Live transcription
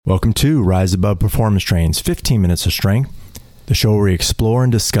Welcome to Rise Above Performance Training's 15 Minutes of Strength, the show where we explore and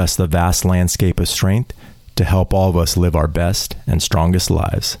discuss the vast landscape of strength to help all of us live our best and strongest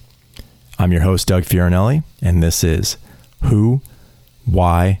lives. I'm your host, Doug Fiorinelli, and this is Who,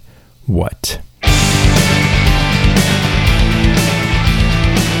 Why, What.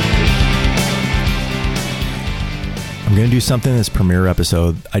 I'm going to do something in this premiere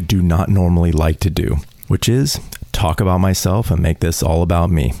episode I do not normally like to do, which is talk about myself and make this all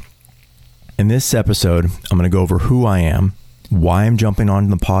about me. In this episode, I'm going to go over who I am, why I'm jumping on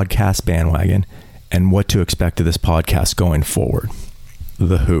the podcast bandwagon, and what to expect of this podcast going forward.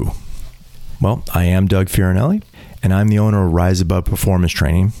 The who. Well, I am Doug Fiorinelli, and I'm the owner of Rise Above Performance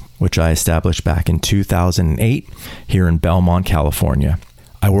Training, which I established back in 2008 here in Belmont, California.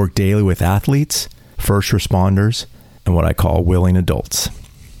 I work daily with athletes, first responders, and what I call willing adults.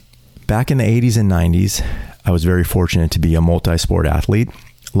 Back in the 80s and 90s, I was very fortunate to be a multi-sport athlete.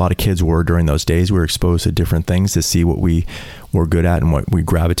 A lot of kids were during those days. We were exposed to different things to see what we were good at and what we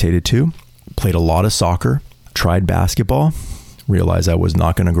gravitated to. Played a lot of soccer, tried basketball, realized I was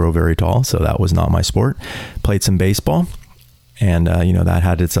not going to grow very tall, so that was not my sport. Played some baseball, and that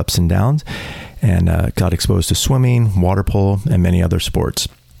had its ups and downs, and got exposed to swimming, water polo, and many other sports.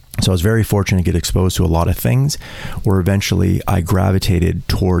 So I was very fortunate to get exposed to a lot of things where eventually I gravitated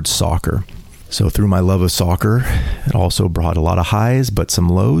towards soccer. So through my love of soccer, it also brought a lot of highs, but some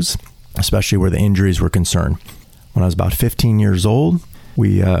lows, especially where the injuries were concerned. When I was about 15 years old,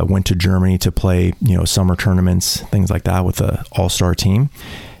 we went to Germany to play, summer tournaments, things like that with an all-star team.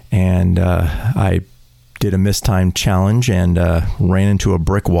 And I did a mistimed challenge and ran into a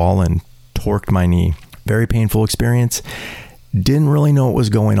brick wall and torqued my knee. Very painful experience. Didn't really know what was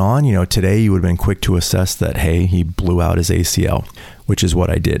going on. Today you would have been quick to assess that, hey, he blew out his ACL, which is what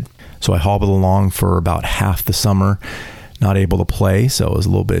I did. So I hobbled along for about half the summer, not able to play. So I was a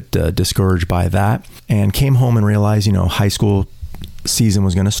little bit discouraged by that, and came home and realized, high school season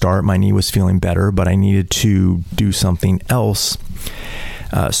was going to start. My knee was feeling better, but I needed to do something else.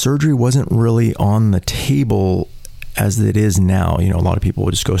 Surgery wasn't really on the table as it is now. A lot of people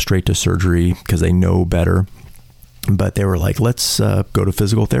would just go straight to surgery because they know better. But they were like, let's go to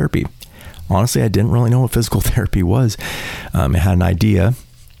physical therapy. Honestly, I didn't really know what physical therapy was. I had an idea.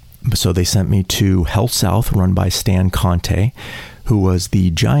 So they sent me to Health South, run by Stan Conte, who was the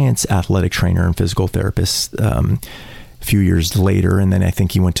Giants athletic trainer and physical therapist a few years later. And then I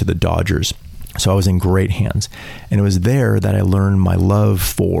think he went to the Dodgers. So I was in great hands. And it was there that I learned my love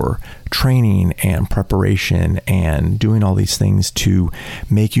for training and preparation and doing all these things to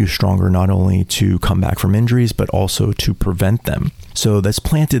make you stronger, not only to come back from injuries, but also to prevent them. So that's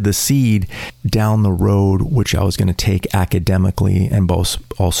planted the seed down the road, which I was going to take academically and both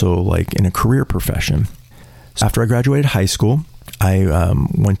also like in a career profession. So after I graduated high school, I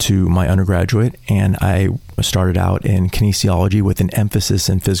went to my undergraduate and I started out in kinesiology with an emphasis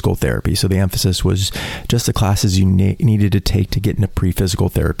in physical therapy. So the emphasis was just the classes you needed to take to get into pre-physical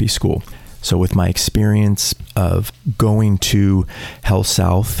therapy school. So with my experience of going to Health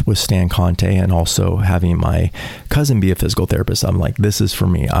South with Stan Conte and also having my cousin be a physical therapist, I'm like, this is for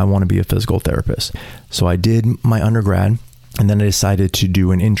me. I want to be a physical therapist. So I did my undergrad. And then I decided to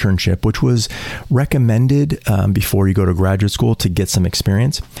do an internship, which was recommended before you go to graduate school to get some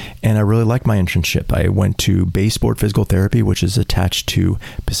experience. And I really liked my internship. I went to Bay Sport Physical Therapy, which is attached to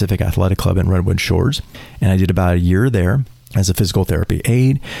Pacific Athletic Club in Redwood Shores. And I did about a year there as a physical therapy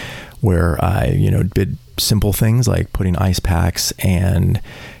aide, where I, did simple things like putting ice packs and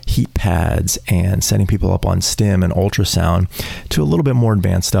heat pads and setting people up on stim and ultrasound, to a little bit more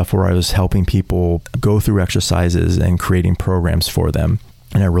advanced stuff where I was helping people go through exercises and creating programs for them.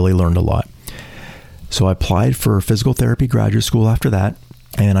 And I really learned a lot. So I applied for physical therapy graduate school after that.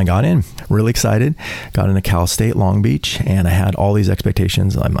 And I got in, really excited, got into Cal State Long Beach, and I had all these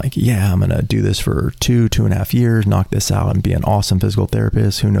expectations. I'm like, yeah, I'm going to do this for 2.5 years, knock this out and be an awesome physical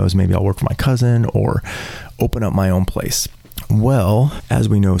therapist. Who knows, maybe I'll work for my cousin or open up my own place. Well, as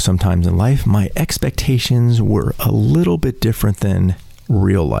we know sometimes in life, my expectations were a little bit different than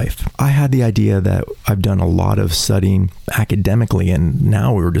real life. I had the idea that I've done a lot of studying academically, and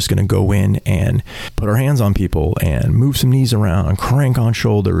now we were just going to go in and put our hands on people and move some knees around, crank on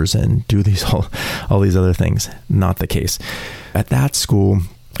shoulders, and do these all these other things. Not the case. At that school,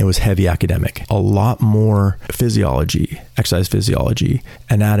 it was heavy academic, a lot more physiology, exercise physiology,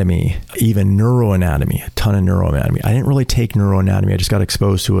 anatomy, even neuroanatomy, a ton of neuroanatomy. I didn't really take neuroanatomy. I just got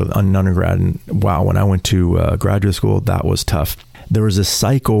exposed to an undergrad, and wow, when I went to graduate school, that was tough. There was a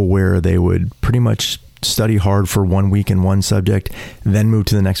cycle where they would pretty much study hard for 1 week in one subject, then move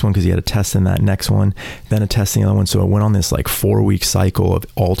to the next one because you had a test in that next one, then a test in the other one. So it went on this like 4-week cycle of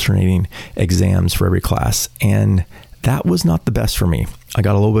alternating exams for every class. And that was not the best for me. I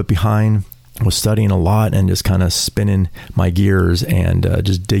got a little bit behind, was studying a lot and just kind of spinning my gears and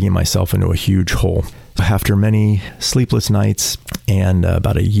just digging myself into a huge hole. After many sleepless nights and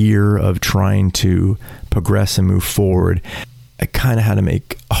about a year of trying to progress and move forward, I kind of had to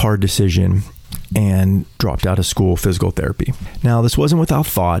make a hard decision and dropped out of school physical therapy. Now, this wasn't without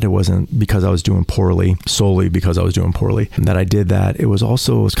thought. It wasn't because I was doing poorly, solely because I was doing poorly, that I did that. It was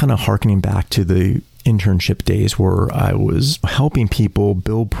kind of hearkening back to the internship days where I was helping people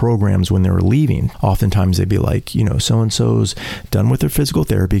build programs when they were leaving. Oftentimes they'd be like, so-and-so's done with their physical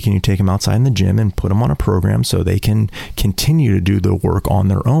therapy. Can you take them outside in the gym and put them on a program so they can continue to do the work on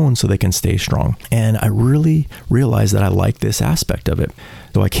their own so they can stay strong? And I really realized that I liked this aspect of it.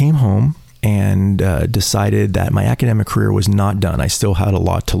 So I came home and decided that my academic career was not done. I still had a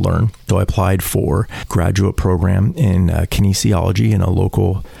lot to learn. So I applied for a graduate program in kinesiology in a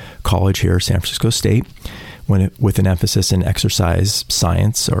local college here, San Francisco State, with an emphasis in exercise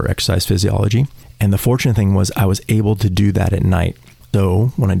science or exercise physiology. And the fortunate thing was I was able to do that at night. So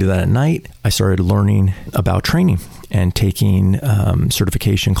when I did that at night, I started learning about training and taking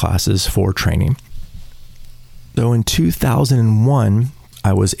certification classes for training. So in 2001,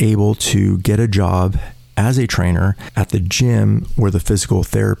 I was able to get a job as a trainer at the gym where the physical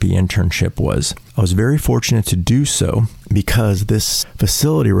therapy internship was. I was very fortunate to do so because this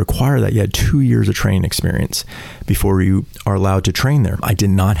facility required that you had 2 years of training experience before you are allowed to train there. I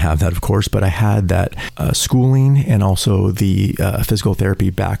did not have that, of course, but I had that schooling and also the physical therapy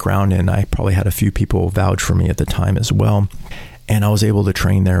background, and I probably had a few people vouch for me at the time as well. And I was able to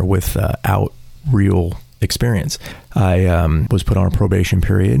train there without real experience. I was put on a probation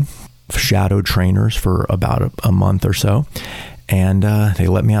period, shadowed trainers for about a month or so, and they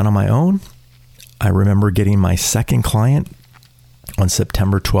let me out on my own. I remember getting my second client on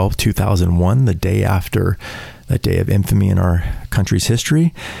September 12th, 2001, the day after that day of infamy in our country's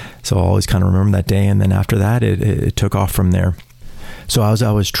history. So I'll always kind of remember that day, and then after that, it took off from there. So as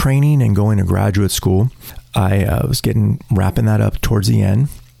I was training and going to graduate school, I was wrapping that up towards the end.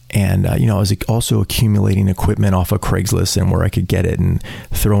 And, I was also accumulating equipment off of Craigslist and where I could get it and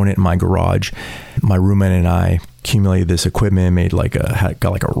throwing it in my garage. My roommate and I accumulated this equipment,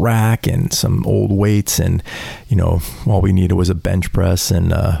 got like a rack and some old weights. And, all we needed was a bench press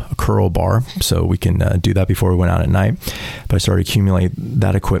and a curl bar. So we can do that before we went out at night. But I started accumulating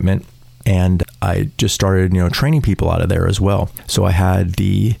that equipment. And I just started, training people out of there as well. So I had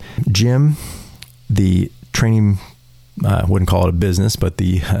the gym, the training, I wouldn't call it a business, but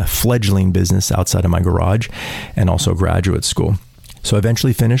the fledgling business outside of my garage, and also graduate school. So I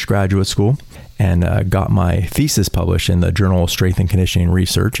eventually finished graduate school and got my thesis published in the Journal of Strength and Conditioning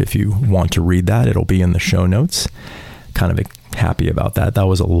Research. If you want to read that, it'll be in the show notes. Kind of happy about that. That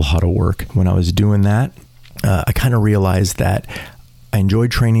was a lot of work. When I was doing that, I kind of realized that I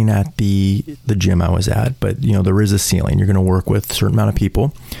enjoyed training at the gym I was at, but there is a ceiling. You're going to work with a certain amount of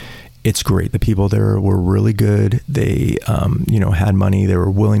people. It's great. The people there were really good. They, had money. They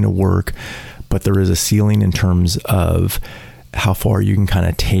were willing to work, but there is a ceiling in terms of how far you can kind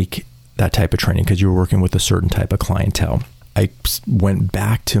of take that type of training because you're working with a certain type of clientele. I went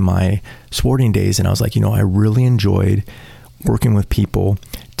back to my sporting days and I was like, I really enjoyed working with people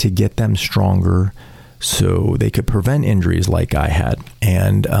to get them stronger so they could prevent injuries like I had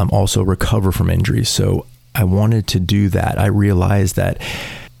and also recover from injuries. So I wanted to do that. I realized that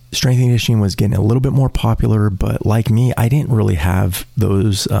strength and conditioning was getting a little bit more popular, but like me, I didn't really have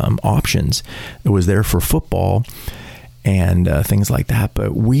those options. It was there for football and things like that,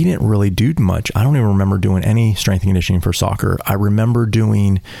 but we didn't really do much. I don't even remember doing any strength and conditioning for soccer. I remember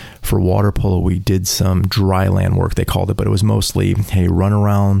doing for water polo, we did some dry land work, they called it, but it was mostly, hey, run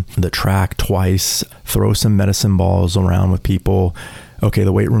around the track twice, throw some medicine balls around with people. Okay,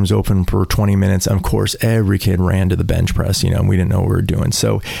 the weight room's open for 20 minutes. And of course, every kid ran to the bench press, and we didn't know what we were doing.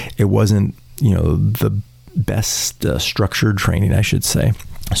 So it wasn't, the best structured training, I should say.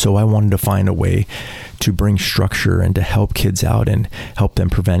 So I wanted to find a way to bring structure and to help kids out and help them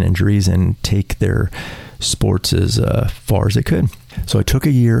prevent injuries and take their sports as far as it could. So I took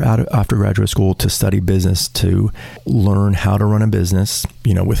a year out after graduate school to study business, to learn how to run a business,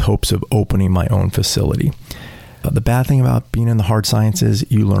 with hopes of opening my own facility. The bad thing about being in the hard sciences,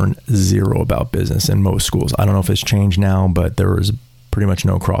 you learn zero about business in most schools. I don't know if it's changed now, but there was pretty much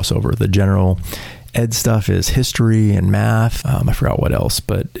no crossover. The general ed stuff is history and math. I forgot what else,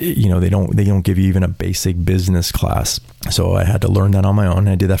 but they don't give you even a basic business class. So I had to learn that on my own.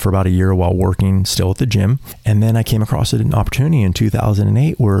 I did that for about a year while working still at the gym. And then I came across an opportunity in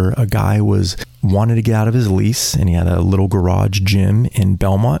 2008 where a guy wanted to get out of his lease, and he had a little garage gym in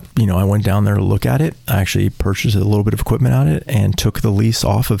Belmont. I went down there to look at it. I actually purchased a little bit of equipment out of it and took the lease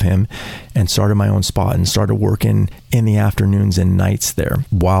off of him and started my own spot and started working in the afternoons and nights there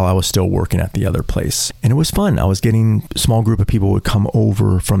while I was still working at the other place. And it was fun. I was getting a small group of people would come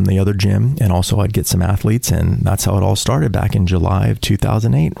over from the other gym, and also I'd get some athletes, and that's how it all started back in July of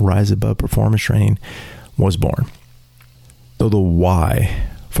 2008. Rise Above Performance Training was born. So the why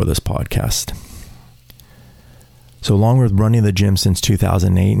for this podcast. So along with running the gym since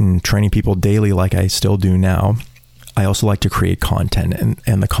 2008 and training people daily like I still do now, I also like to create content.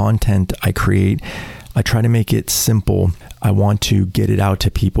 And the content I create, I try to make it simple. I want to get it out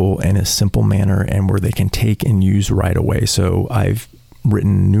to people in a simple manner and where they can take and use right away. So I've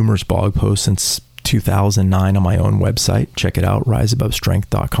written numerous blog posts since 2009 on my own website. Check it out,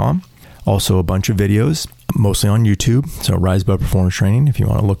 riseabovestrength.com. Also a bunch of videos, mostly on YouTube. So Rise Above Performance Training, if you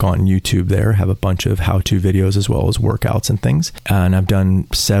want to look on YouTube there, have a bunch of how-to videos as well as workouts and things. And I've done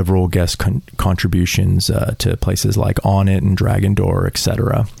several guest contributions to places like Onnit and Dragon Door,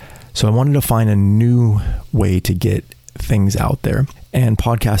 etc. So I wanted to find a new way to get things out there. And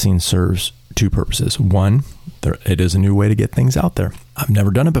podcasting serves two purposes. One, it is a new way to get things out there. I've never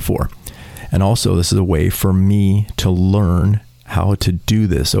done it before. And also, this is a way for me to learn how to do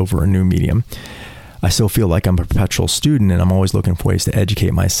this over a new medium. I still feel like I'm a perpetual student, and I'm always looking for ways to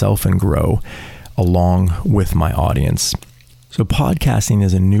educate myself and grow along with my audience. So podcasting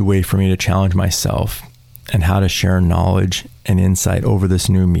is a new way for me to challenge myself and how to share knowledge and insight over this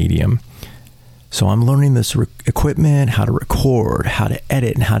new medium. So I'm learning this equipment, how to record, how to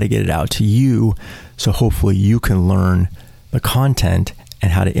edit, and how to get it out to you. So hopefully you can learn the content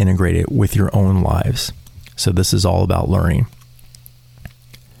and how to integrate it with your own lives. So this is all about learning.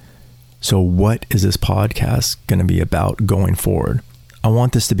 So what is this podcast going to be about going forward? I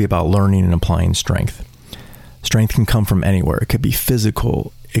want this to be about learning and applying strength. Strength can come from anywhere. It could be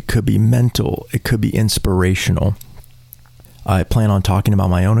physical, it could be mental, it could be inspirational. I plan on talking about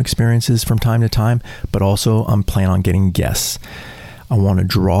my own experiences from time to time, but also I'm planning on getting guests. I want to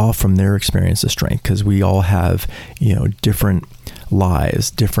draw from their experience of strength because we all have, different lives,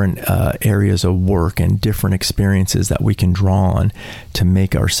 different areas of work, and different experiences that we can draw on to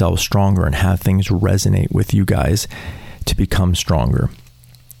make ourselves stronger and have things resonate with you guys to become stronger.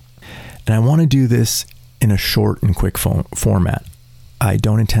 And I want to do this in a short and quick format. I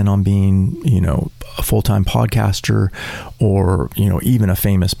don't intend on being, a full-time podcaster or, even a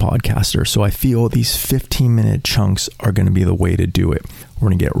famous podcaster. So I feel these 15-minute chunks are going to be the way to do it. We're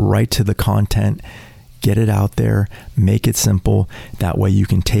going to get right to the content, get it out there, make it simple. That way you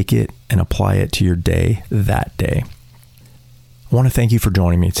can take it and apply it to your day that day. I want to thank you for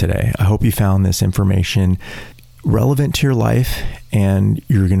joining me today. I hope you found this information relevant to your life and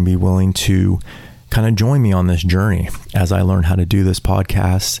you're going to be willing to kind of join me on this journey as I learn how to do this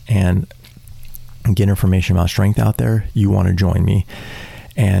podcast and get information about strength out there. You want to join me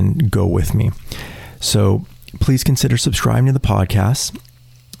and go with me. So please consider subscribing to the podcast,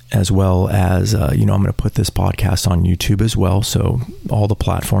 as well as, I'm going to put this podcast on YouTube as well. So all the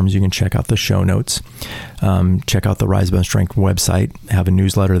platforms, you can check out the show notes. Check out the Rise Above Strength website. I have a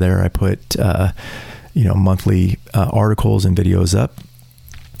newsletter there. I put, monthly articles and videos up.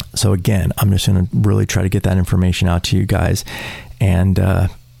 So again, I'm just going to really try to get that information out to you guys and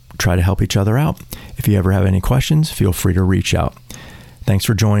try to help each other out. If you ever have any questions, feel free to reach out. Thanks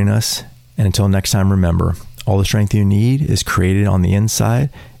for joining us. And until next time, remember, all the strength you need is created on the inside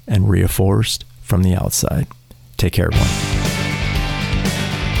and reinforced from the outside. Take care, everyone.